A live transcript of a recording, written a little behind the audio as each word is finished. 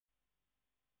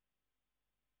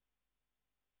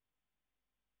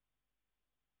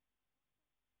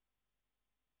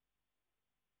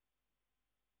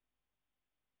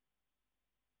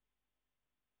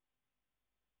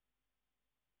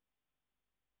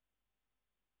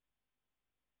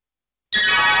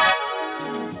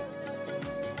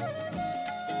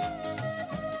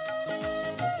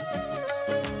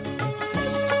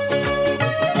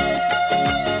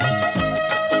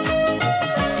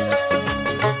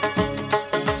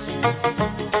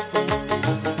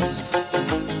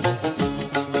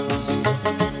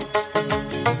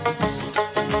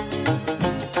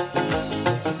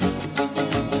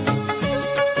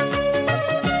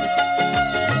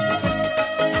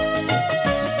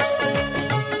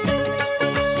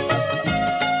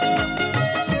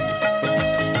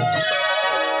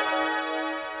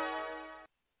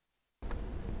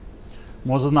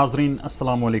मोअज़्ज़ज़ नाज़रीन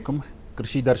अस्सलामु अलैकुम।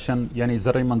 कृषि दर्शन यानी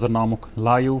ज़राई मंजर नामुक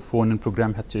लाइव फोन इन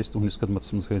प्रोग्राम हेत तुहस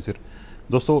खदमत हाजिर।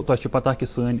 दोस्तों तुझे पता कि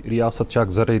सन रियासत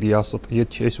ज़राई रियासत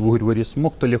ये वुहर वरियस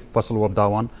मुख्तलिफ फसल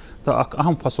वपदावान तो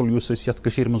अहम फसल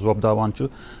यत मज वपदावान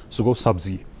सह गो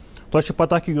सब्जी। तुझे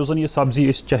पता कि यह यह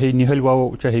सब्जी चाहे निहल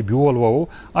वो चाहे ब्योल वो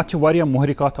अत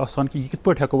महरिकात कि यह कित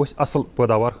पे हेको असल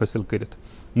पैदावार हासिल कर।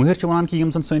 महर वन कि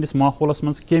यम सैनिस माहौलस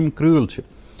मज केम क्रूल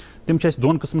तम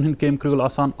दोन किस्मन हंद केम क्रूल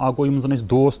आसान आ गो यम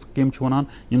दोस्त केम वन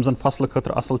यम फसल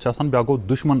खतर असल ब्या गो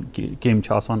दुश्मन केम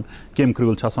केम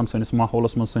क्रूल सैनिस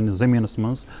माहौलस मज सैनिस ज़मीनस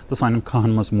मज तो सान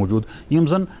खाहन मज मौजूद यम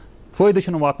जन फ़ायदे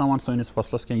वातान सैनिस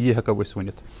फसलस कह यह हेको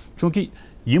वनित। चूँकि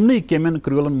यमन केमन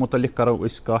क्रूलन मुतलिक करो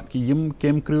कत कि यम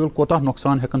केम क्रूल कोता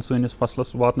नुकसान हेकन सैनिस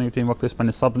फसलस वातन तम वक्त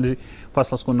पे सब्जी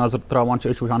फसलस को नजर त्रावान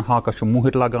वुचान हाकस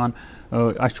मुहर लगान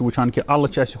वुचान कि अल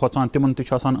होचान तिमन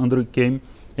तन अंदर केम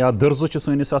या दर्ज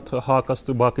सैनिस अत हाकस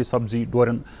तो बाकी सब्जी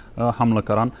डोरन हमल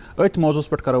करान। अथ मौजूस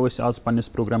पे करो आज पन्निस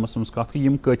प्रोग्रामस मज कत कि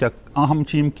यम कत्या अहम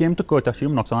केम तो कत्या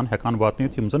नुकसान हेकान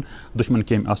वातनित यम जन दुश्मन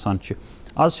केम आसान।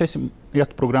 आज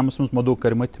यथ प्रोग्रामस मज मदु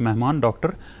करमत मेहमान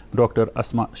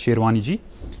डॉक्टर.Asma शेरवानी जी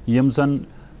यम जन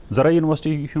ज़राई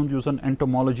यूनिवर्सिटी हुंद युस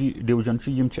एंटोमोलॉजी डिवीजन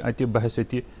यम अत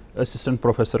बहैसियत असिस्टेंट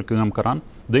प्रोफेसर काम करान।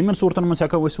 दोयमन सूरतन मज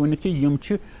हेको वन कि यम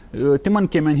तिमन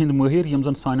केमन हिंद माहिर यम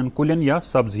जन सानन कुलिन या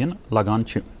सब्जियन लगान।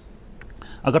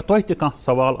 अगर तुह तह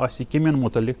सवाल आसि केमन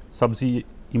मुतलिक सब्जी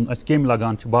यम केम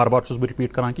लगान बार बार बह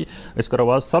रिपीट करान कि करो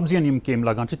आज सब्जियन यम केम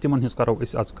लगान तिमन हिंस करो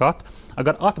आज कत।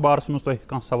 अगर अत बारस मज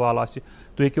तुह सवाल आसि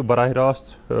तुह हेकियो बराह रास्त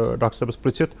डॉक्टर साहबस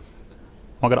पृछित।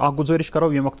 मगर गुजारिश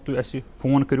करो ये वक्त तुम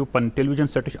फोन करो पन टेलीविजन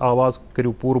सेट आवाज़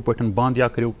करो पूर पे बंद या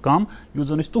करो कम युस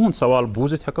जन तुहद सवाल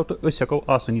बूजित हेको तो हेको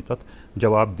आसानी तथ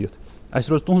जवाब दित। अस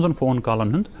रोज तुहन फोन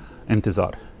कॉलन हुंद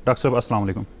इंतजार। डॉक्टर साहब अस्सलाम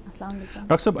वालेकुम।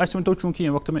 डॉक्टर साहब अस वन चूँकि ये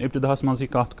वक्त में इब्तिदाहस मज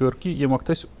कत कर कि ये वक्त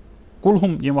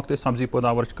कुलहुम ये वक्त सब्जी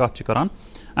पैदावार कत करान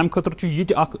अम खतर ये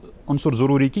अंसुर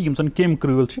जरूरी कि यम केम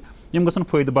क्रूल यम गसन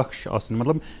फायदे बख्श आसन।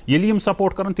 मतलब ये यम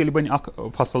सपोर्ट करान तेल बन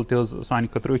फसल तह सान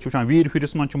खतर वुचान वीर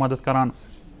फिरिस मज मदद करान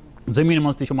जमीन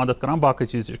मज ती मदद करान बाकी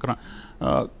चीज करान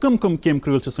कम कम केम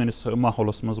क्रूल सैनिस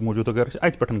माहौलस मज मौजूद। अगर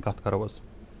अत पे कत करो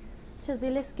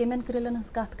केमन क्रूलन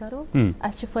कत करो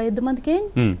फायदेमंद केम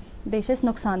बे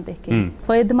नुकसान दह केम।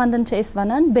 फायदेमंदन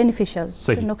वन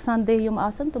बेनिफिशियल नुकसानदेह यम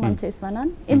आसन तुमन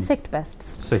वन इंसेक्ट पेस्ट्स।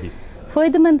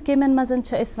 फायदेमंद केमन मज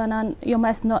वन यम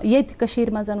ये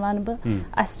मज वन बह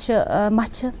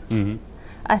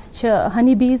मछ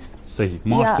हनी बीज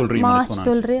माछ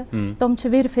तुलर तुम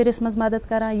वीर फिरिस मज मदद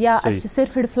करान या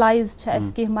सिरफिड फ्लाइज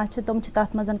कह मछ तुम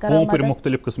तथ मज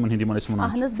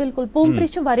बिल्कुल पोम्प्री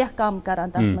कम करान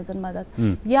तथ मज मदद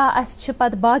या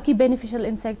पत बाकी बेनिफिशियल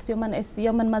इंसेक्ट्स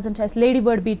यमन मज लेडी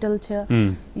बर्ड बीटल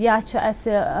या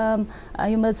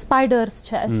स्पाइडर्स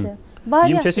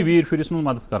वीर फिरिस मज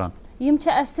मदद करान यम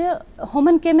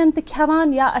हमन केमन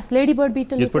खेवान या लेडी बर्ड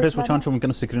बीटल वुचान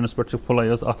वनकस स्क्रीनस पे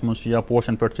फ्लाइज अत मज या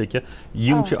पोशन पे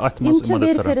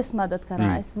वीर फिरिस मदद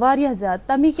करान ज्यादा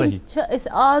तमिक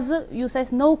आज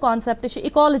नो कॉन्सेप्ट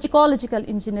इकोलॉजिकल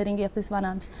इंजीनियरिंग ये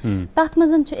वन तथ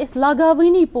मज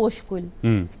लगावनी पोश कुल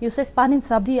पन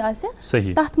सब्जी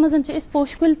तथ मज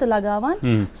पोश कुल तो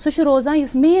लगावान सह रोजान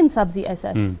मेन सब्जी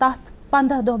तथ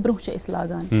 15 दह ब्रोह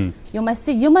लागान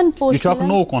यमन पोश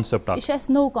नो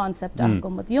कॉन्सेप्ट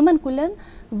गोमुत यमन कुलन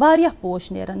वारिया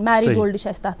पोश नेरान मैरी गोल्ड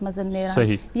तथ मज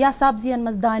नेरान या सब्जियन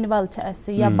मज दान वल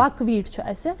या बकवीट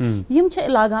यम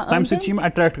लागान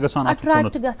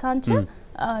अट्रैक्ट गसान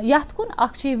यथ कुन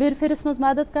अख विर फिरिस मज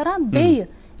मदद करान बे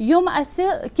यम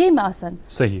केम आसन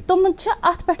तुम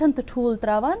अत पे ठूल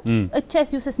त्रावान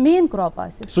मेन क्रॉप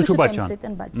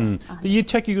ये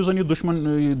दुश्मन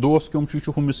दोस्त कम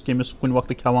हुमिस केमिस कुन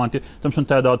वक्त खेवान तम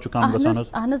तादाद कम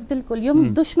गसान बिल्कुल यम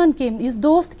दुश्मन केम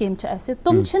दोस्त केम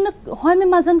तुम हम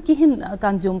मजन कहें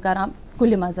कंज्यूम करान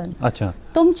कुल मजन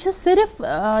तुम सिर्फ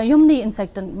यमन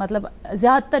इंसेक्टन मतलब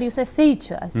ज्यादातर से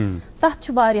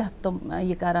तथ तुम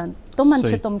यह करान तुमन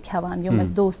तुम खेवान यम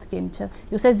दोस्त केम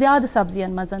ज्यादा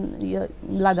सब्जियन मजन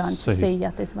लगान से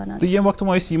वन तो ये वक्त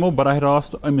यमो बराह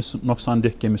रास्त अमिस नुकसान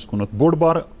देह केमिस कुन बोड़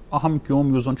बार अहम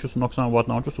क्योम युस नुकसान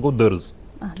वातान सह गो दर्ज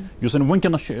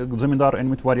वनकस जमींदार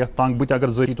अनमित तंग बत अगर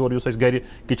जरी तौर गर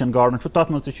किचन गार्डन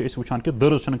तथ मज वुचान कि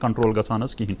दर्ज कंट्रोल गसान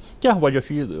कहें क्या वजह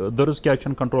दर्ज क्या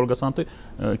कंट्रोल गसान तो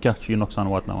क्या नुकसान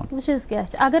वातान क्या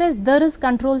अगर दर्ज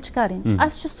कंट्रोल कर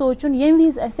सोचुन ये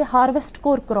वज हार्वेस्ट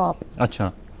कोर क्रॉप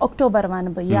अच्छा अक्टूबर वन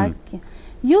बह या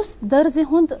युस दर्ज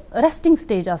हुंद रेस्टिंग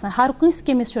स्टेज आसान हर कंस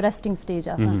केमिस रेस्टिंग स्टेज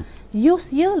आसान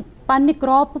युस ये पन्ने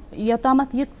क्रॉप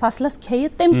योतामत ये फसलस खेय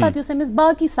तम पत युस अमिस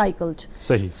बाकी साइकिल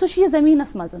सह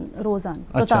जमीनस मज रोजान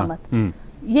तोतामत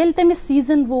येल तमिस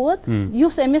सीजन वोत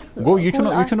युस एमिस गो ये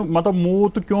मतलब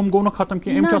मूत क्योम गो न खत्म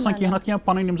कि एम आसान कि नत कि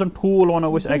पन निम जन ठूल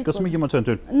वनो अस एक किस्म यम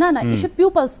चन ना ना ये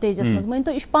प्यूपल स्टेजस मज मन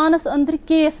तो इश पानस अंदर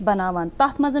केस बनावान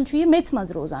तथ मजन छु ये मेच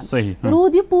मज रोजान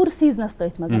रूद ये पूर सीजनस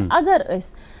तथ मजन अगर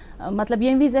अस मतलब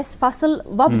ये विज अस फसल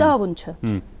वबदावन छ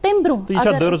तम ब्रो तो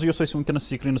ये दर्ज युस अस वंकन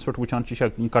स्क्रीनस पे वुचान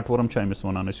छ कटवरम छ एमिस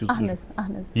वनान अस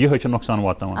अहनस ये छ नुकसान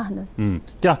वातावन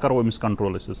क्या करो एमिस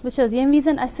कंट्रोल अस वचस ये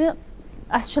विजन अस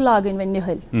अस लागन वन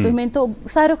निहल तुम मेन तो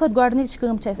सारो खत गडनिच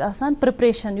कम छ आसान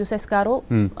प्रिपरेशन युस अस करो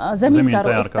जमीन करो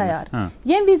अस तैयार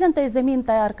ये विजन तय जमीन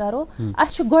तैयार करो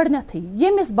अस छ गडनथि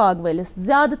येमिस बाग वलिस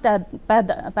ज्यादा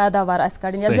पैदावार अस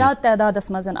कड़न या ज्यादा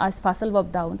तादादस मजन अस फसल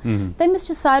वबदावन तमिस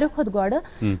छ सारो खत गड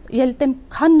येल तम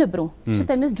खन ब्रो छ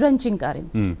तमिस ड्रेंचिंग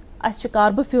करन अस छ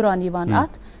कार्बोफ्यूरान यवान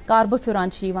अत कार्बोफ्यूरान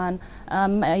छ यवान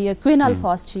ये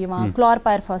क्विनाल्फॉस छ यवान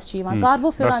क्लोरपायरफॉस छ यवान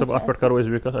कार्बोफ्यूरान सब अत पे करो इस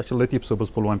विकस अस लतीफ सबस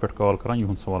पुलवान पे कॉल करन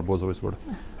युन सवाल बोजो इस बड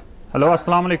हेलो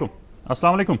अस्सलाम वालेकुम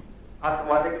अस्सलाम वालेकुम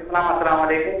अस्सलाम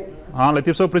वालेकुम हां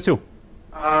लतीफ सब प्रिचु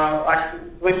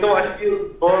वन तो अस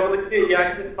बोलुच या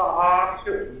कि पहाड़ छ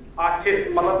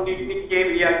मतलब नीचे के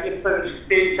या कि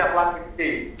स्टेज चला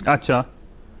सकते अच्छा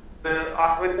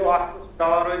वन तो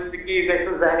दौर की गैस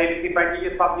जहरीली पटी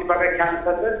सब्जी पका खान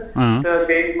खतर तो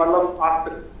बे मतलब अत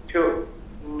छ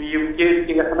यम के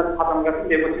गसन खत्म गसन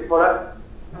बे थोड़ा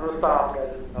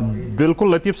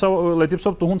बिल्कुल लतीफ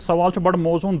साहब तुहद सवाल बड़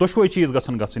मौजून दुशवे चीज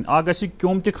गसन आ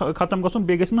क्योम त खत्म गसन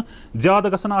बे ज्यादा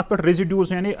गसन अत पे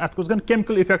रेजिड्यूज यानी अत गन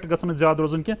केमिकल इफेक्ट गसन ज्यादा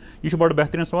रोजन क्या यह बड़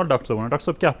बेहतरीन सवाल डॉक्टर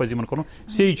साहब क्या पज इन कर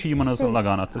से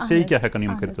लगान से क्या हेकन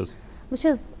यम कर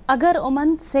वुचस अगर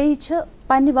उमन से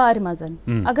पन्ने वार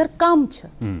मजन अगर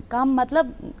कम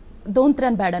मतलब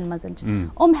 2-3 बेडन मजन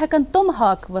हेकन तुम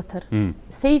हाक वथर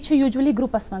से यूजुअली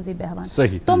ग्रुपस मजे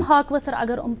बेहवान तुम हाक वथर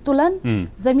अगर तुलन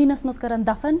जमीनस मज करन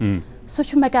दफन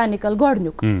सह मैकेनिकल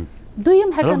गडनुक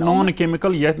दुयम हेकन नॉन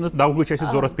केमिकल ये दवा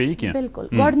जरूरत पे क्या बिल्कुल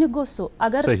गडनुक गो सो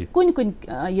अगर कुन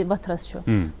ये वथरस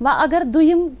व अगर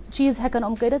दुयम चीज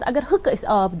हेकन कर अगर हक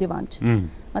आब दिवान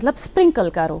मतलब स्प्रिंकल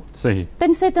करो सही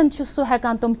तम सतन सो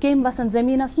हेकान तुम केम वसन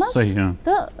जमीनस मज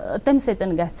तो तम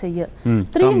सतन गछ ये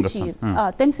त्रीम चीज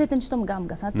तम सतन तुम गम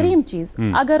गसान त्रीम चीज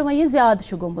अगर वह ज्यादा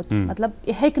छु गोमुत मतलब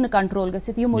हेक न कंट्रोल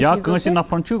गसित यमो चीज या कंसी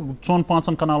नफरन छु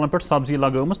 4-5 कनालन पे सब्जी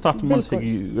लगामस तत मस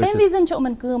हेगी तम विजन छु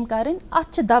उमन काम करन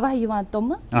अत छ दवा यवान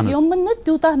तुम यमन न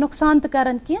त्यूता नुकसान त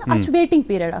करन कि अत छ वेटिंग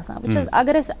पीरियड आसान व्हिच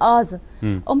अगर अस आज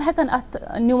हेकन अत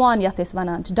न्युवान यत अस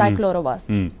वनान डाइक्लोरोवास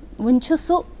one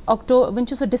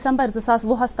so December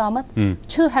 2020 Tamat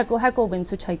हेको one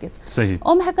सह छकित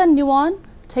हेकन न्युवान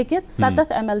छकित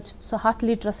 7 ml सो 7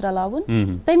 लीटरस रलावन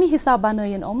तमी हिसाब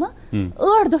बनयन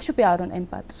 8 दो प्यारुन अम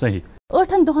पे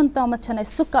 8 दोहन तामत छन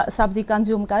सु सब्जी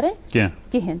कंज्यूम करें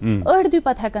कहें 8 दी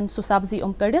पत हेकन सु सब्जी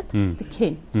कड़ित तो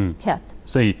खेन खेत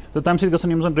सही तो तम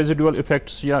गसन यम रेजिडुअल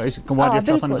इफेक्ट्स या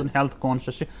हेल्थ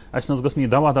कॉन्शियस अस गसन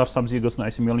दवादार सब्जी गसन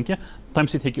मिलन क्या तम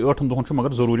सत 8 दोहन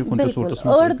मगर जरूरी कुन सूरतस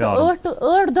 8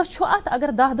 दो अत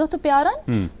अगर 10 दो तो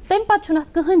प्यारन तम पत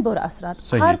कहीं बुर असरात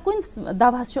हर कुन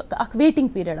दवास वेटिंग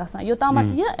पीरियड आसान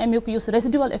योतामत ये अमुक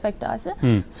रेजिडुअल इफेक्ट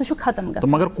सह खत्म तो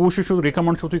मगर कोशिश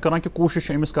रिकमेंड छो तुम करान कि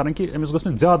कोशिश अमिस करन कि अमिस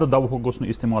गसन ज्यादा दवा गसन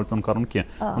इस्तेमाल पेन करन कि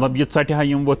मतलब ये चटे हा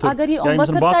यम वथर अगर ये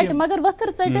वथर चट मगर वथर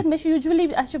चट मे यूजुअली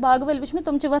अस बागवल विच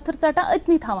तुम वथर चटा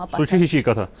अतनी थामा पा सु हिशी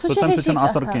कथा तो तम से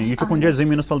असर के ये कुन जाय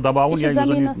जमीन तल दबावन या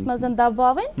जमीनस मजन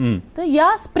दबावन तो या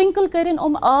स्प्रिंकल करिन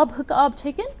आब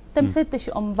छकिन तम से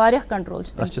वारिया कंट्रोल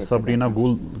अच्छा सबरीना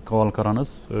गुल कॉल करानस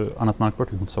अनंतनाग पे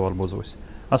हुन सवाल बोजो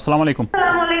अस्सलाम वालेकुम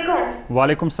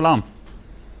वालेकुम सलाम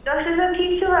डॉक्टर साहब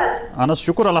ठीक छु अनस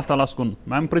शुक्र अल्लाह ताला कुन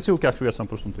मैम प्रिसु क्या छु यसन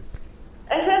प्रश्न तु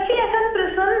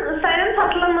साइन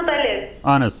फसलन मुतलिक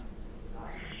अनस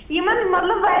यमन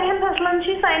मतलब वारियन फसलन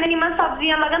छी साइन यमन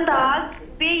सब्जियां लगन दाग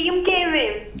बे यम केवे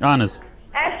Anas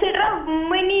etcetera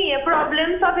money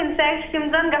problems of insects तिम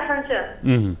जन गसन छ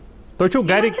तो छु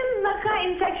गारी नका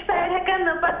इंसेक्ट पैड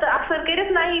हेकन पत अक्सर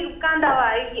करित नहीं कान दवा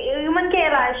यमन के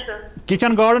इलाज छ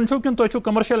किचन गार्डन छु किन तो छु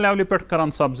कमर्शियल लेवल पे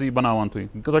करन सब्जी बनावन तुई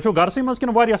तो छु घर से मस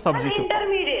किन वारिया सब्जी छु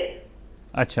इंटरमीडिएट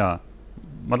अच्छा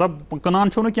मतलब कनान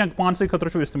छु न क्या पान से खतर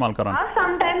छु इस्तेमाल करन हां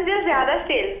समटाइम्स दे ज्यादा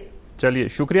स्टेल चलिए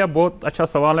शुक्रिया बहुत अच्छा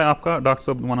सवाल है आपका डॉक्टर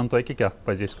साहब वन तो कि क्या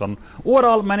पज कर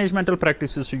ओवरऑल मैनेजमेंटल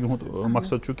प्रैक्टिस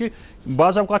मकसद कि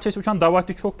बाज़ अवकात वुचान दवा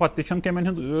तोख पे कमेन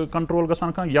कंट्रोल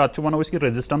गसान या वनो कि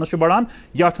रेजिस्टेंस बढ़ान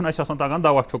या तगान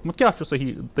दवा छोकमुत क्या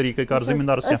सही तरीक़े कार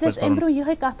जमींदार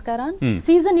ये कत करान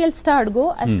सीजन ये स्टार्ट गो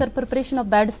अस कर प्रिपरेशन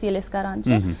ऑफ बेड्स ये करान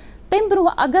तम ब्रो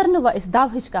अगर न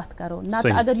दवह कत करो ना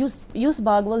अगर युस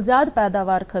बाग वोल ज्यादा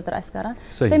पैदावार खतर करान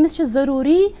तमिस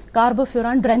जरूरी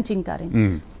कार्बोफ्यूरान ड्रेंचिंग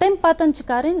करें तम पतन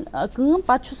करें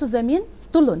पत सह जमीन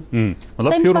तुलन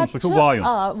मतलब फिरुन सु छु वायुन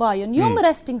वायुन यम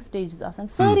रेस्टिंग स्टेजेस आसान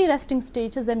सारी रेस्टिंग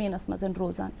स्टेज जमीनस मजन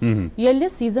रोजान येल्ले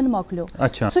सीजन मoklo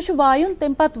सु छु वायुन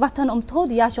तेम पत वथन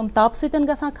थोद या छम ताप सितन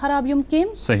गसान खराब यम केम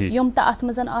यम त अथ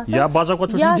मजन आसान या बाजा को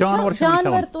छु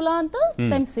जानवर तुलान त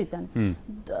तेम सितन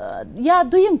या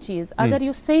दुयम चीज अगर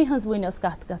यु सही हंस वनस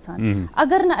कथ गसान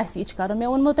अगर न अस इच करन मे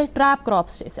वनमो तै ट्रैप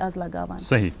क्रॉप्स छ आज लगावान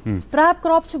सही ट्रैप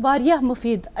क्रॉप छ वारिया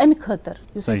मुफीद अम खतर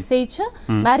युस सही छ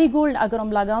मैरीगोल्ड अगर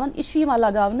हम लगावन इशी मा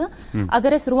लगावन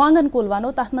अगर इस रुवांगन कुल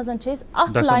वनो तथ मजन छ इस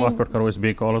अख लाइन पर करो इस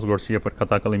बे कॉल्स गोड छ पर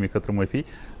कथा कलमी खतर माफी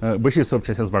बशीर साहब छ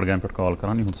इस बडगाम पर कॉल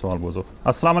करन यहन सवाल बोझो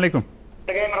अस्सलाम वालेकुम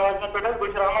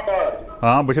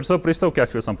हां बशीर साहब प्रिस्तो क्या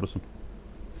छ संप्रसुन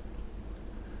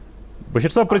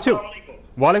बशीर साहब प्रिस्तो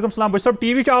वालेकुम सलाम बशीर साहब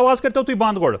टीवी च आवाज करते तुई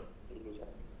बंद गोड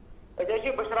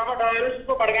जी बशरामा डायरिस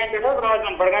को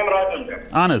बडगाम राजन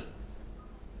आनस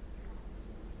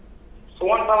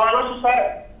सोन सवाल सर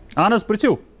आनस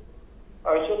प्रितो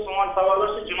सोन सवाल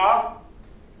जनाब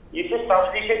ये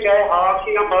सब्जी से चाहे हाक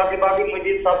या बाकी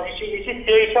मजीद सब्जी से ये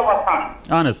तेज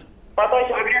वसान आनस पता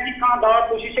अगर कह दावा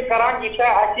कोशिश करान ये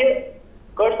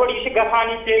कट ये गसान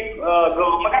ये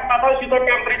मगर पता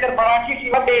टेम्परेचर बढ़ान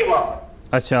बे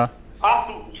वापस अच्छा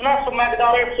सह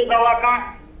मकदार सह दवा कह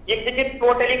ये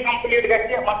टोटली कंप्लीट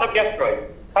गए मतलब डिस्ट्रॉय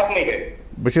खत्म गए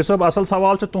बशीर साहब असल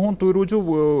सवाल तुहद तुम रूजू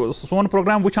सोन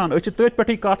प्रोग्राम वुचान तथ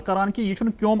पे कत करान कि यह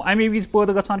क्योम अमे विज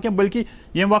पैदा गसान क्या बल्कि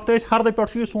ये वक्त हरद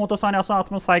पे सोत तान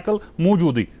अत साइकिल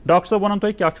मौजूद डॉक्टर साहब वन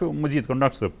तुम क्या मजीद कर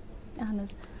डॉक्टर साहब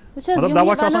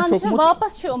दवा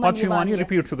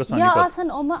रिपीट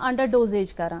अंडर डोजेज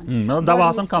करान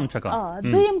दवा कम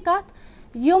छकान दुयम कत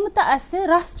यम त असे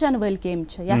रस चन वल केम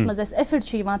छ यात मज अस एफिड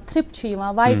छ यवान थ्रिप छ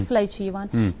यवान वाइट फ्लाई छ यवान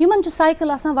यमन छ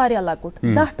साइकिल आसान वारिया लकुट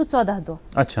 10 to 14 दो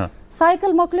अच्छा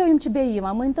साइकिल मoklo यम छ बे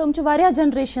यवान मन त छ वारिया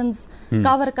जनरेशंस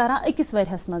कवर करा एकस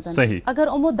वरहस मजन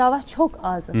अगर ओमो दवा छोक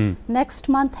आज नेक्स्ट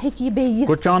मंथ हेकी बे ये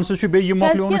को चांसेस छ बे यम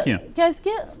मoklo न केस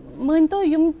के मन तो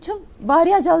यम छ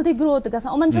वारिया जल्दी ग्रोथ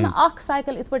गसा ओमन छ अख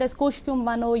साइकिल इत पट कोशक्युम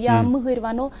वनो या महर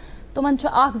वनो तुमन छ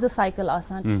अख ज साइकिल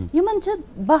आसान यमन छ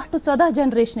 12 to 14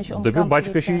 जनरेशन छ दबे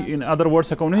बचकशी इन अदर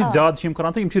वर्ड्स हको नहीं ज्यादा छिम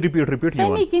करान त यम छ रिपीट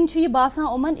यवान तमी किन छ ये बासा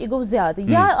ओमन इगो ज्यादा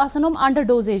या आसान हम अंडर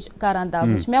डोजेज करान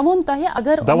दावश मे वोन तहे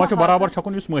अगर दवा छ बराबर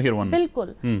छकुन इस महिर वन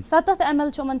बिल्कुल 7 ml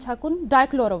छ ओमन छकुन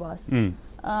डाइक्लोरोवास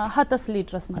हतस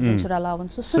लीटरस मजन छ रलावन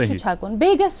सु छकुन बे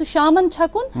गस सु शामन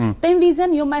छकुन तम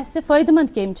विजन यम अस फायदेमंद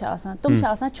केम छ आसान तुम छ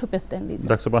आसान छुपित तम विजन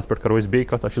डॉक्टर साहब पर करो इस बे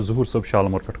कथा छ ज़हूर साहब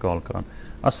शालमर पर कॉल करान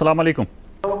अस्सलाम वालेकुम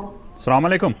अस्सलाम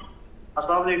वालेकुम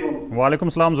अस्सलाम वालेकुम वालेकुम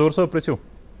सलाम ज़हूर साहब प्रियो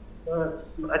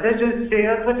अच्छा जो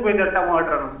सेहत सच में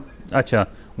टमाटर अच्छा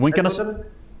वंकनस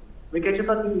विकेट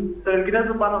त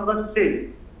तलकिन पानस से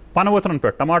पनवतन पे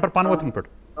टमाटर पनवतन पे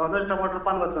टमाटर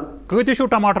पनवतन कति छो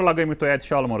टमाटर लगामि तो एत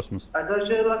शालमरस मस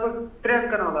लगभग 3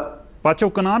 कनाल पचो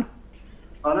कनान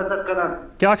कनान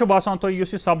क्या छो बासान तो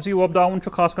युस सब्जी वोबदावन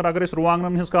छ खास कर अगर इस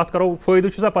रुवांगन हिंस कत करो फायदे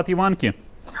छ पत यवान कि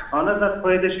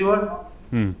फायदे छ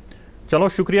चलो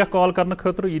शुक्रिया कॉल करने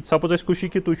खतर ये सपोज अस खुशी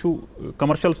कि तुम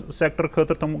कमर्शियल सेक्टर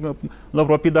खतर तुम मतलब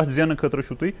रोपी 10 जेन खतर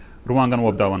तुम रुवांगन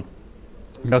वोबदावन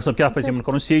डॉक्टर साहब क्या पे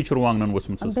कर से रुवांगन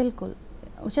वसम बिल्कुल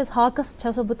उस हाकस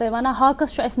छसो बत वन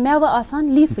हाकस मेव आसान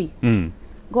लीफी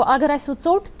गो अगर अस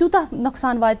चोट तूता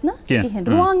नुकसान वात न कहें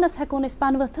रुवांगनस हेकोन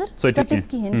पन वथर चटित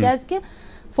कहें क्या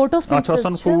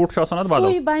फोटोसिंथेसिस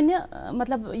सुई बन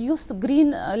मतलब युस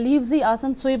ग्रीन लीव्स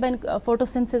आसन सुई बन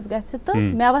फोटोसिंथेसिस गछ त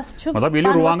मेवस छु मतलब ये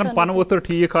रुवांगन पन वथर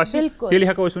ठीक आसी तेल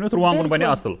हेको अस वनित रुवांगन बने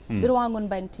असल रुवांगन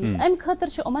बन ठीक एम खतर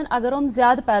छु ओमन अगर हम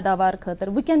ज्यादा पैदावार खतर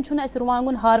वकन छु अस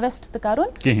रुवांगन हार्वेस्ट त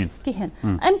करुन कहें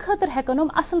एम खतर हेकन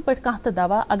हम असल पट कह त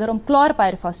दवा अगर हम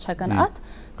क्लोरपायरिफास छकन अत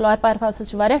क्लोरपायरिफास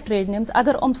छु वारिया ट्रेड नेम्स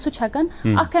अगर हम सु छकन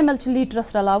 1 ml छु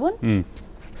लीटरस रलावन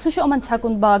सु ओमन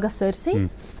छकुन बागस सरसी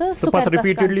तो सु पत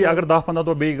रिपीटेडली अगर 10-15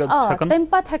 दो बे छकन तम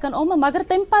पत हेकन ओम मगर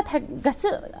तम पत गस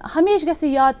हमेश गस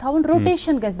याद थावन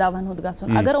रोटेशन गस दावन होद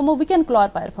गसन अगर ओम वीकेंड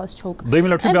क्लोरपायरिफास छोक 2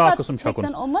 मिनट से ब्याक कसम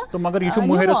छकुन तो मगर ये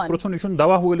मोहरस प्रचुन ये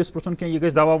दवा वलिस प्रचुन के ये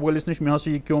गस दवा वलिस निश मे हस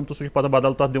ये क्योम तो सु पत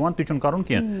बदलता दिवान तिचुन करुन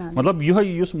के मतलब यह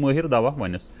युस मोहर दवा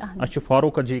वनस अछ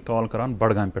फारूक जी कॉल करान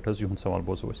बडगाम पेठस युन सवाल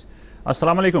बोझो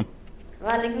अस्सलाम वालेकुम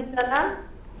वालेकुम सलाम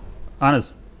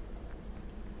अनस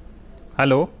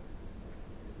हेलो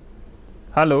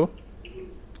हेलो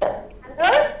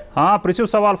हाँ प्रियो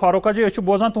सवाल फारूका जी अच्छे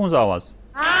बोजान तुहज आवाज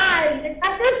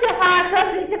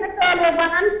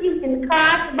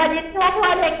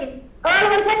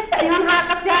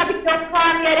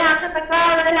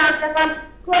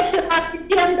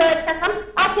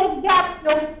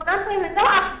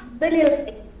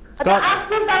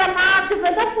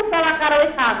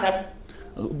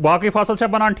बाकी फसल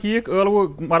बनान ठीक ळव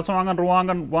मरचवांगन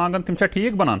रुवांगन वांगन तिम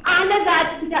ठीक बनान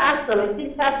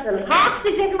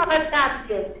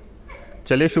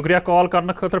चलिए शुक्रिया कॉल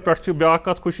करने खतर पे ब्या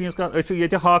कत खुशी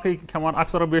ये हाक खेवान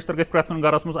अक्सर बेशतर गि प्रत कुन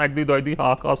गरस मज अक दी दोय दी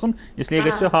हाक आसन इसलिए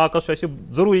गि हाकस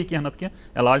जरूरी कह नत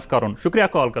इलाज कर शुक्रिया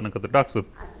कॉल करने खतर डॉक्टर साहब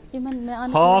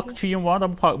हाक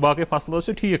बाकी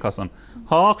फसल ठीक आसान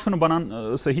हाक बनान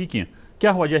सही कह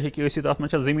क्या वजह हे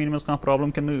जमीन में कह प्रॉब्लम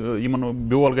कि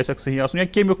बेल गक सही आसन या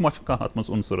केमिक मा अत मज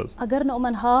उनसर अगर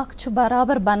नमन हाक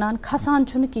बराबर बनान खसान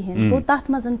कहें गो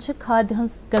तथ मज खाद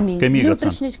हज कमी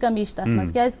न्यूट्रिशन कमी तथ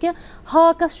मज क्या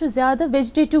हाकस ज्यादा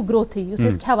वेजिटेटिव ग्रोथ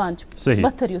खेवान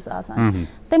बथर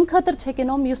तम खतर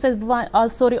नम आज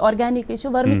सोरे ऑर्गेनिक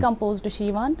वर्मी कंपोस्ट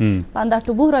 15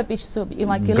 to 20 रपी सह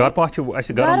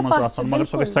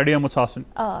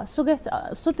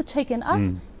सह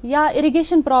या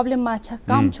इरिगेशन प्रॉब्लम मा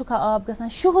कम आब गसान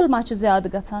शुहुल मा ज्यादा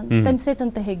गसान तम सतन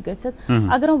त हेक गछित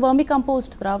अगर हम वर्मी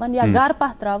कंपोस्ट त्रावन या गर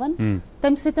पह त्रावन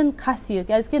तम सतन खस यह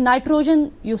क्या नाइट्रोजन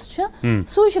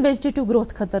सह वेजिटेटिव ग्रोथ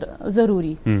खतर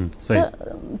जरूरी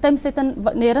तम सतन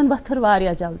नेरन वथर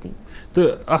वारिया जल्दी तो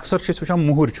अक्सर वो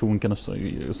मोहर वनकस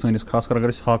सैनिस खास कर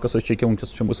अगर हाकस वनकस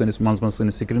सैनिस मज मज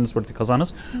सैनिस स्क्रीनस पे खसान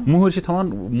मोहर थवान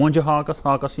मोंज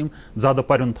हाकस ज्यादा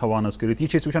पर्युन थवान कर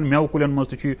यह मेव कुलन मज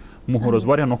मोहर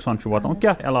वारिया नुकसान वातान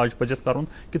क्या इलाज पज कर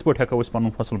कित पे हेको पन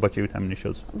फसल बचत अम निश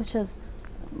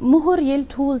मोहर ये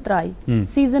ठूल त्राय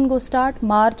सीजन गो स्टार्ट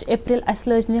मार्च अप्रैल अस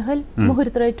लज निहल मोहर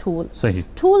त्राय ठूल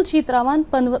ठूल त्रावान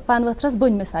पनवथरस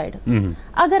बोनमे साइड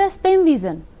अगर अस तम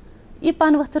विजन यह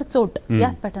पनवथर चोट ये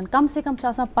पे कम से कम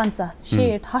 50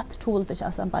 60 100 ठूल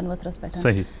पनवथरस पे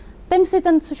तम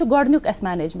सतन सह गोडनुक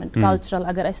मैनेजमेंट कल्चरल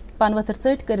अगर अस पनवथर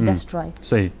चट कर डिस्ट्रॉय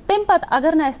तम पत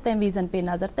अगर न तम विजन पे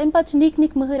नजर तम पत निक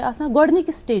निक महर आसान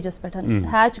गोडनिकिस स्टेजस पे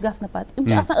हैच गसन पत इम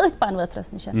अथ पनवथरस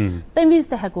निश तम विज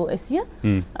त हेको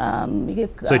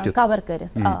कवर कर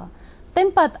तम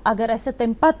पत अगर अस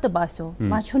तम पत बासो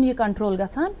मा यह कंट्रोल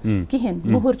गसान कहें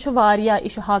मोहर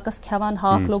यह हाकस खेवान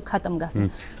हाक लोग खत्म गसन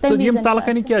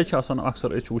तलकन क्या अक्सर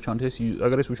वुचान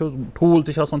अगर वो ठूल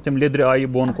तम लेद्र आय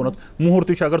बोन कुन मोहर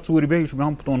तगर चूर बे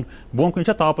बोन कुन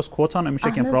तापस खोचान अमिस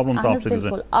प्रॉब्लम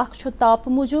बिल्कुल ताप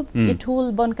मूजूब यह ठूल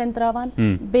बोन कन त्रावान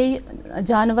बे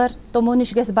जानवर तमो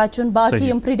निश गस बचुन बाकी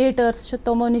यम प्रेडेटर्स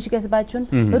तमो निश गस बचुन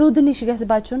रुद निश गस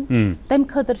बचुन तम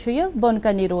खतर यह बोन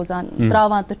कनी रोजान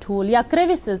त्रावान तो ठूल या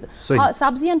क्रेविसेस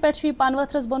सब्जियन पे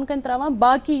पनवथरस बोन कन त्रावान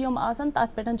बाकी यम आसान तथ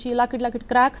पे लकट लकट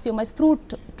क्रैक्स यम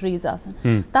फ्रूट ट्रीज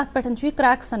आसान तथ पे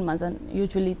क्रैक्सन मज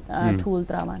यूजुअली ठूल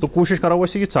त्रावान तो कोशिश करो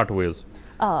यह चट वज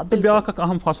ब्या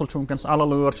अहम फसल वनकस अल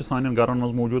लर सान गरन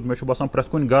मज मौजूद मे बसान प्रत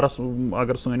कुन गरस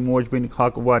अगर सन मोज बन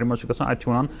हाक वार मज गसान अत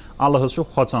वन अल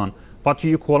होचान पे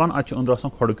यह खोलान अत अंदर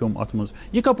खोड़ क्योम अत मज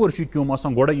यह कपर क्योम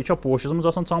गोड़ यह पोशस मज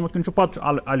चामुत कि पे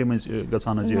अल मज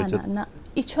गसान यह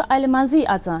अल मजी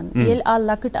अचान ये अल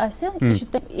लकट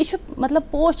यह मतलब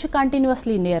पोश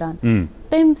कंटिन्यूसली नेरान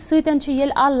तम सतन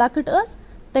अल लकट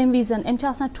तम विजन अम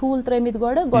ठूल त्रमित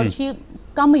गोड़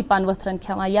कम पनवथरन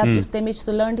खेवान या तमिच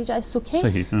सह लंड सह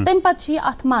खे तम पे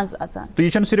अत मज अचान तो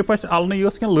यह सिर्फ अलन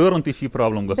लरन ती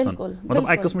प्रॉब्लम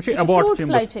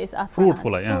फ्रूट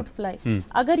फ्लाई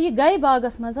अगर यह गई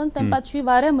बागस मज तम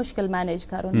पे मुश्किल मैनेज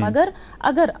कर मगर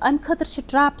अगर अम खतर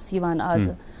ट्रैप्स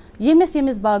आज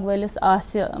यमिस बाग वालिस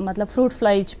मतलब फ्रूट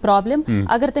फ्लाई प्रॉब्लम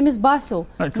अगर तमिस बासो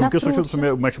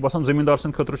बसान जमींदार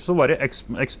सद खतर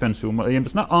एक्सपेंसिव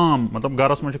यमिस ना आम मतलब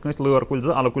गरस मज लर कुल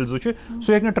अल कुल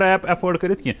सह हे ट्रैप एफोर्ड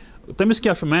कर तमिस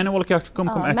क्या मैनुअल क्या कम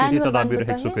तदाबीर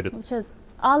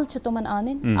अल तमन आन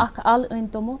अल अन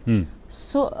तमो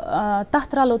तथ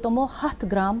रलो तमो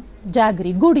 100 ग्राम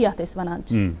जैगरी गुड़ ये वन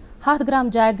 100 ग्राम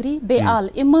जैगरी बे अल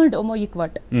यम मंड यमो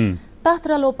इकवट तथ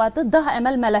रलो पे 10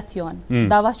 ml मेलेथियोन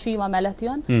दवा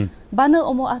मेलेथियोन बन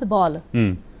यमो अत बॉल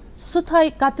सह थ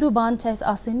कतरु बान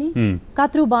आसनी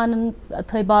कतरु बान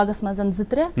थ बागस मज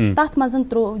 2-3 तथ मज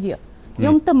त्रो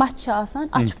यम तो मछ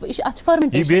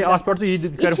फर्मेंटेशन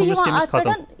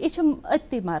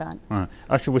अति मरान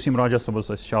वसीम राजा सब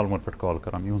शालमर पे कॉल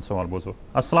कर सवाल बोजो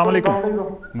अस्सलाम वालेकुम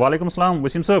वालेकुम सलाम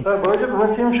वसीम साहब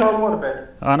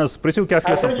अहन प्रिसिव क्या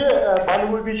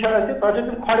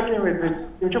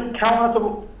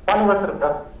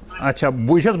अच्छा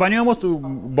बह बनियोमुत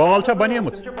बाल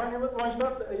बनियोमुत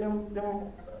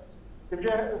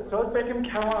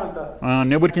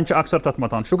नेबर किन अक्सर तथ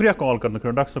मतान शुक्रिया कॉल कर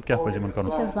डॉक्टर साहब क्या पे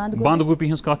बंद गोभी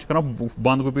हज कत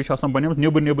बंद गोभी बनियोमुत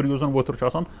नेबर नेबर युस वोथर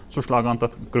सह लागान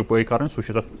तथ कृपय कर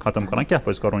सह खत्म कर क्या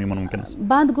पे कर वनकस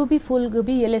बंद गोभी फुल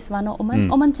गोभी ये वनो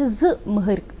उमन 2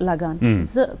 महर लगान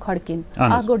 2 खड़किन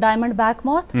गो डायमंड बैक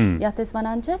मॉथ ये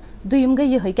वन दुम गई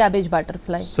यह कैबेज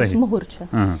बटरफ्लाई मोहर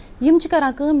यम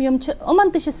करान उमन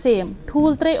सेम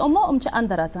ठूल त्रे यमो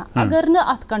अंदर अचान अगर न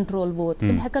अत कंट्रोल वोत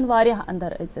यम हेकन वारिया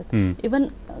अंदर अचित इवन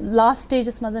लास्ट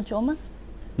स्टेजस मज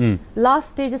लास्ट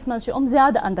स्टेजस मज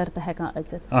ज्यादा अंदर त हेकान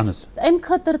अचित अम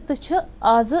खतर त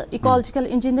आज इकोलॉजिकल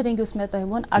इंजीनियरिंग युस मे तोह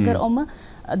वोन अगर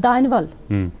दानवल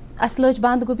अस लज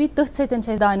बंद गोभी तथ सतन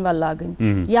दानवल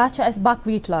लागन या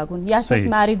बकवीट लागन या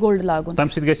मैरीगोल्ड लागन तम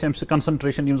सत गस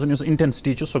कंसंट्रेशन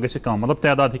इंटेंसिटी सो गस कम मतलब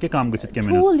तादाद हे कम गसित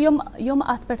केमिन ठूल यम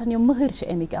अत पेठ यम महिर छ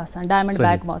एमिक आसान डायमंड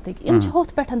बैग माउथ इन छ होत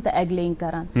पेठन त एग लेइंग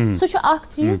करान सो छ अख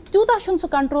चीज त्यूता छन सो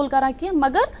कंट्रोल करान कि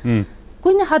मगर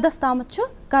कुन हदस तामत छ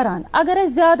करान अगर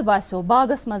ज्यादा बासो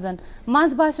बागस मजन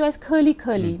मज बासो खाली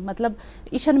खाली मतलब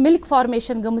यह मिल्क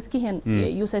फॉर्मेशन गमस कहें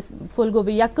युस फुल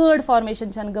गोभी या कर्ड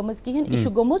फॉर्मेशन गमस कहें यह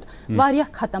गोमुत वारिया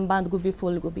खत्म बंद गोभी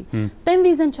फुल गोभी तम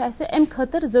विजन अम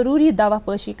खतर जरूरी दवा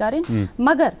पशी करें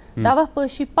मगर दवा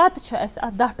पशी पत 10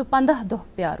 to 15 दह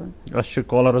प्यारुन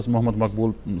कॉलर मोहम्मद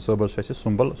मकबूल साहब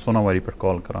सुंबल सोनावारी पे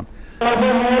कॉल करान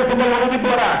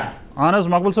अहन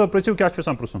मकबूल साहब पृछिव क्या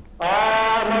पृछुन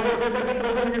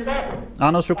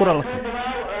अहन शुक्र अल्लाह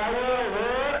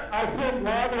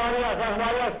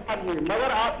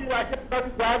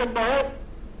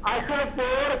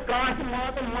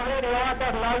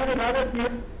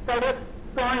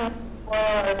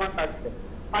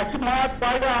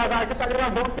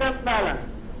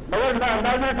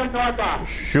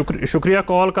शुक्रिया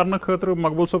कॉल करने खतर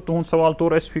मकबूल साहब तुहद सवाल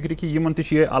तोर अस फिक्र कि यमन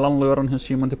ते अलन लरन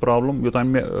हज प्रॉब्लम योतान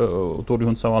मे तोर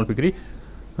यहद सवाल फिक्री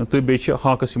तो बे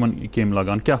हाकस केम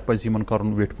लगान क्या पज कर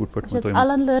वेट पुट पे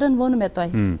अलन लरन वोन मे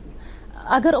तोह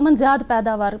अगर उमन ज्यादा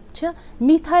पैदावार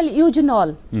मिथाइल यूजनॉल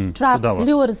ट्रैप्स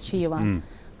ल्यूर्स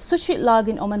सह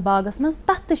लागन उमन बागस मज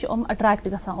तथ अट्रैक्ट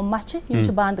गसान मछ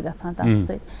बंद गसान तथ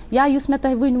सत या मे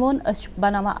तह वन वोन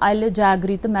बनावान अल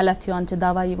जैगरी तो मेलाथियन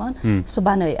दवा सह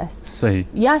बन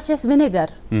या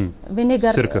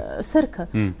विनेगर सिरख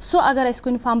सह अगर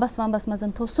कुन फंबस वंबस मज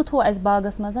थो सह थो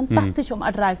बागस मज तथ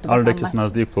अट्रैक्ट अलडकिस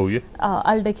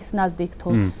नजदीक थो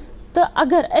तो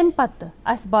अगर अम पत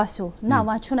बासो ना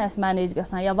वह मैनेज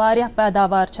गसान या वारिया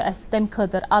पैदावार तम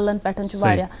खतर अलन पे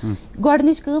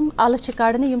गोडनिच अल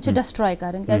कड़ने डिस्ट्रॉय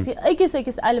करें अकिस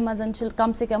अकिस अल मज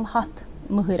कम से कम 7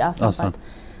 महिर आसान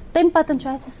तम पतन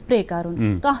स्प्रे कर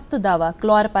दवा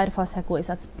क्लोरपायरिफॉस हेको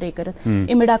स्प्रे कर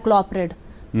इमिडाक्लोप्रिड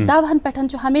दवाहन पे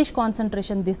हमेशा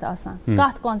कॉन्सेंट्रेशन दिथ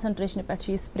कत कॉन्सेंट्रेशन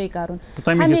पे स्प्रे कर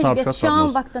शाम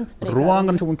वक्त स्प्रे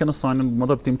रुवांगन वनकस सान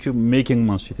मतलब तम मेकिंग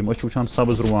मज वुचान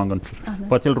सब्ज रुवांगन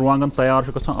पे रुवांगन तैयार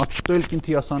तल किन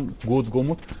गोद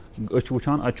गोमुत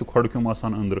वुचान अत खड़क्युम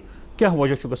अंदर क्या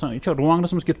वजह गसान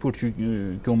रुवांगनस मज कित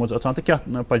क्योमज अचान तो क्या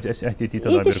पज एहतियाती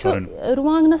तदाबीर करन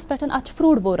रुवांगनस पे अत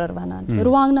फ्रूट बोरर वनान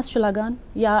रुवांगनस लगान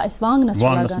या वांगनस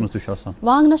लगान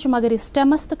वांगनस मगर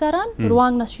स्टेमस तो करान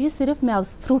रुवांगनस सिर्फ मेव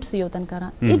फ्रूट्स योतन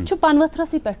करान इत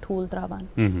पनवथरस पे ठूल त्रावान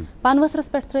पनवथरस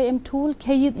पे त्र ठूल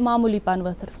खे मामूली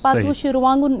पनवथर पत वुच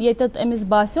रुवांगुन ये अमिस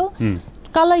बास्यो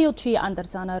कल योत अंदर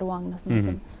चाना रुवांगनस मज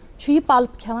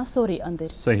पल्प खेवान सोरे अंदर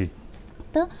सही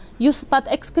तो युस पत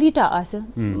एक्सक्रीटा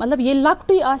मतलब ये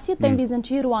लकटुई तम विजन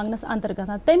रुवांगनस अंदर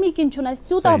गसान तमी किन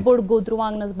त्यूता बोड़ गोद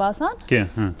रुवांगनस बासान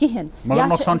कहें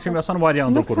नुकसान वारिया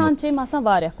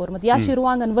कोरमत या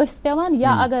रुवांगन वस पेवान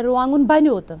या अगर रुवांगुन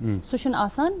बनो तो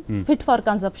सह फिट फॉर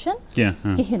कंजप्शन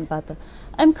कहें पत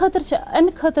अम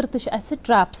खतर तो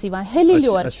traps heli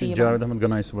lure Javed Ahmad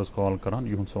Ganai सुबह कॉल करान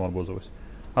युहद सवाल बोजो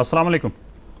अस्सलाम वालेकुम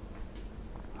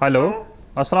हेलो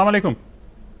अस्सलाम वालेकुम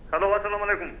हेलो अस्सलाम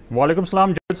वालेकुम वालेकुम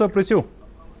सलाम जावेद साहब पृछिव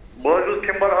बहुत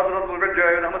खिंबर हजरत पे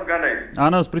जावेद अहमद गनाई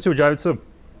अहन पृछिव जावेद साहब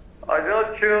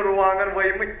अज रुवांगन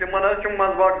वयम तिमन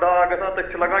मजबाग दाग गसान तक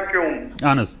लगान क्यों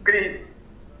अहन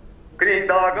क्रीन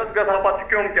दाग गसान पत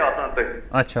क्यों क्या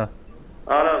अच्छा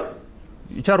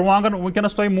यह रुवांगन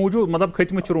वनकस तुम मौजूद मतलब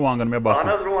खतमत रुवांगन मे बासान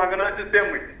रुवांगन तेम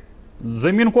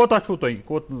जमीन कोता छु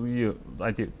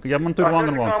यमन तुम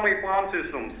रुवांगन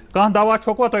कह दवा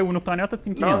छोकवा तुम वुनुक तान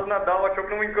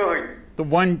तो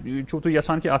वन छु तु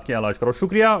यसान कि अत इलाज करो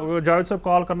शुक्रिया जावेद साहब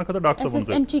कॉल करने खतर डॉक्टर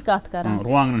साहब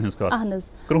रुवांगन हज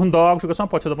कृहन दाग गसान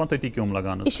पे दपान तती क्योम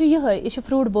लगान यह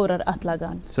फ्रूट बोरर अत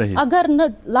लगान अगर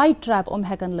न लाइट ट्रैप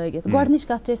हेकन लगित गोडनिच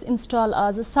कत इंस्टॉल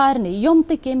आज सारे यम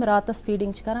ते केम रातस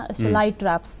फीडिंग करान लाइट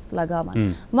ट्रैप्स लगावान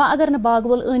वह अगर न बाग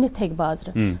वोल अनित हेक बाजर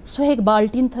सह हेक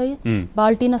बाल्टीन थयित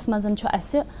बाल्टीनस मजन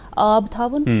आब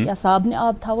थावन या साबन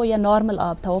आब थावो या नॉर्मल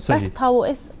आब थावो पे थावो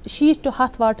 6 to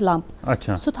 7 वाट लंप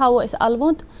सह थावो थल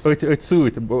वोंत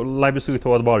लबि सत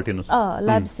वात बाल्टीनस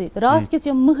लबि सत रात किस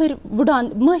यम महर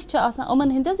वुडान मह छ आसान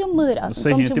अमन हिंदस यम महर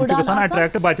आसान तुम छ वुडान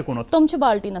अट्रैक्ट बात कोन तुम छ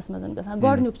बाल्टीनस मजन गसान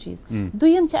गोडनुक चीज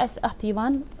दुयम छ अस अथ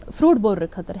यवान फ्रूट बोर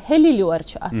खतर हेली लिवर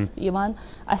छ अथ यवान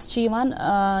अस छ यवान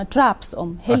ट्रैप्स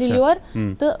हेली लिवर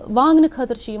त वांगन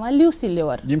खतर छ यवान ल्यूसी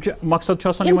लिवर यम छ मकसद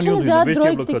छ आसान यमन यूज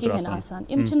वेजिटेबल खतर आसान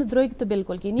यम छ द्रोग त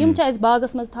बिल्कुल की यम छ अस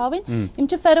बागस मज थावन यम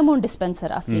छ फेरोमोन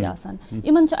डिस्पेंसर असली आसान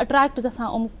यमन छ अट्रैक्ट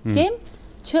गसान केम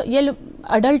छ येल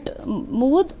अडल्ट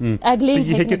मूद एगलेन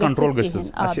हेके कंट्रोल गसिस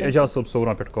अच्छा एजाज सब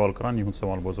सोरा पे कॉल करान यहुन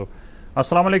सवाल बोजो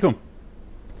अस्सलाम वालेकुम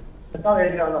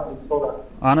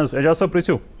अनस एजाज सब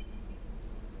प्रिचु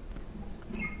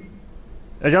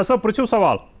एजाज सब प्रिचु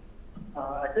सवाल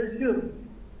अच्छा जी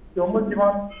योमत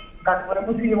दिवान काटवर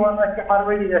मुझे यवान के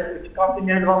हरवई काफी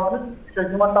नेड वावन छ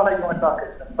दिवान तला यवान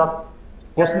ताक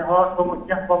कोस हां तो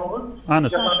क्या बमोस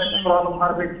अनस प्रॉब्लम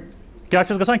हरवई क्या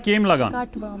छ गसान केम लगान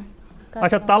काटबम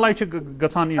अच्छा तलाई छ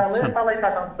गसान ये तलाई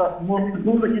काटन मोर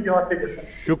दूर की दिवान पे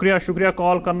शुक्रिया शुक्रिया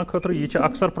कॉल करने खतर ये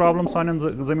अक्सर प्रॉब्लम सान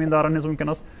जमींदारन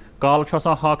वनकस काल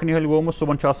हाक निहल वोमुत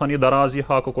सुबह ये दराज ये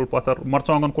हाक कुल पत्थर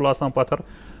मरचांगन कुल पत्थर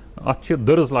अत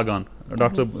दर्ज लगान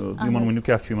डॉक्टर साहब यमन वनु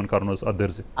क्या कर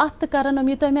दर्ज अत करन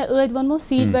ये तो मैं ऐद वनमो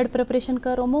सीड बेड प्रिपरेशन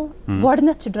करोमो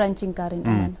गोडनेथ ड्रेंचिंग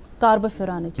करन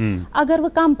कार्बोफ्यूरान अगर वह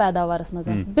कम पैदावार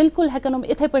मज बिल्कुल हेकन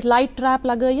इथे पे लाइट ट्रैप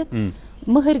लगत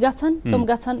महर गछन तुम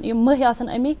गछन ये मह आसन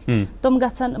अमिक तुम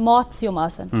गछन मॉथ्स यम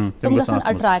आसन तुम गछन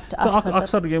अट्रैक्ट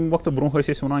अक्सर ये वक्त ब्रोह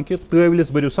ऐसे वनान कि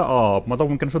तविलिस बरियो सा आब मतलब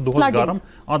वनकन दोह गरम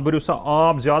अत बरियो सा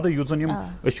आब ज्यादा युजन यम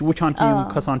वुचान कि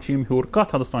खसान यम हूर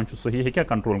कत हदस तान सही हे क्या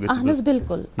कंट्रोल गछित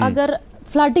बिल्कुल अगर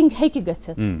फ्लडिंग हेकि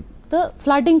गछित तो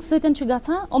फ्लडिंग सतन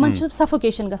गन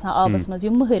सफोकेशन गसान आबस मज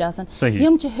महर आसान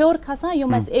यम हूर खसान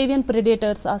यम एवियन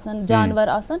प्रेडेटर्स आसान जानवर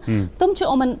आसान तुम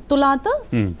यमन तुलान तो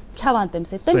खेवान तम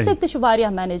सत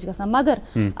मैनेज गसान मगर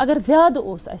अगर ज्यादा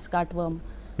ओस कटवम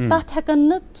तथ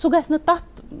हेकन सह गस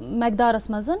तथ मकदारस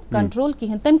मज कंट्रोल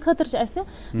कहें तम खतर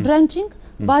ड्रेंचिंग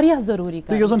वारिया जरूरी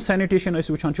तो यो सैनिटेशन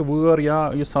वुचान वर या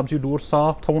ये सब्जी दूर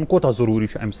साफ थवन कोता जरूरी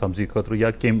अम सब्जी खतर या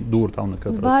केम दूर थवन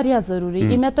खतर वारिया जरूरी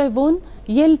ये मैं तो वोन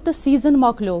येल तो सीजन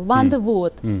मकलो वंद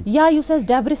वोत या युस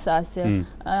डेब्रिस आसे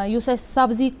युस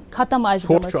सब्जी खत्म आस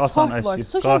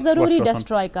सह जरूरी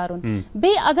डिस्ट्रॉय करन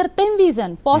बे अगर तम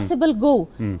विजन पॉसिबल गो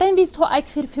तम विज थो अक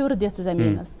फिर फ्यूर दित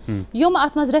जमीनस यम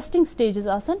अत मज रेस्टिंग स्टेजेस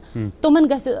आसन तुमन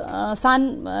गस सन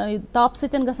ताप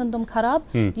सतन गसन तुम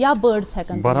खराब या बर्ड्स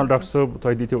हेकन बहरहाल डॉक्टर साहब तुम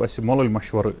दीतो मोल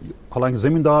मशवर हालांकि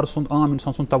जमींदार सुन आम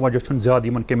इंसान सुन तवज्जो ज्यादा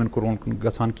इन केमिन कुरोन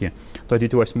गसान कह तुम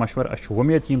दीतो मशवर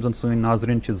उम्मीद कि सन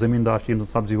नाजरीन जमींदार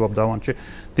सब्जी वपदावान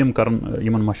तिम कर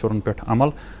मशवरन पे अमल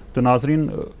तो नाजरीन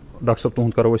डॉक्टर साहब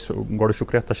तुंद करो गो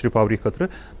शुक्रिया तशरीफ आवरी खतर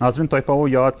नाजरीन तुम पाओ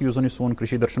याद कि जो सोन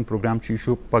कृषि दर्शन प्रोग्राम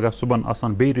पगह सुबह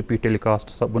आसान बे रिपीट टेलीकास्ट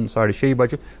सबन 6:30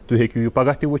 बजे तुम हेकू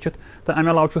पगह त वुचित तो अमे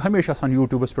अलाव हमेशा आसान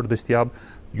यूट्यूबस पे दस्तियाब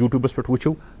यूट्यूबस पे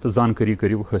वुचो तो जानकारी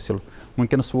करियो हासिल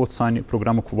वनकस वोत सान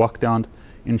प्रोग्राम वक्त अंद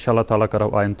इंशाअल्लाह ताला करो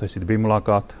आयन तुम सत बे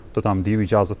मुलाकात तोताम दीव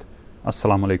इजाजत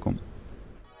अस्सलाम वालेकुम।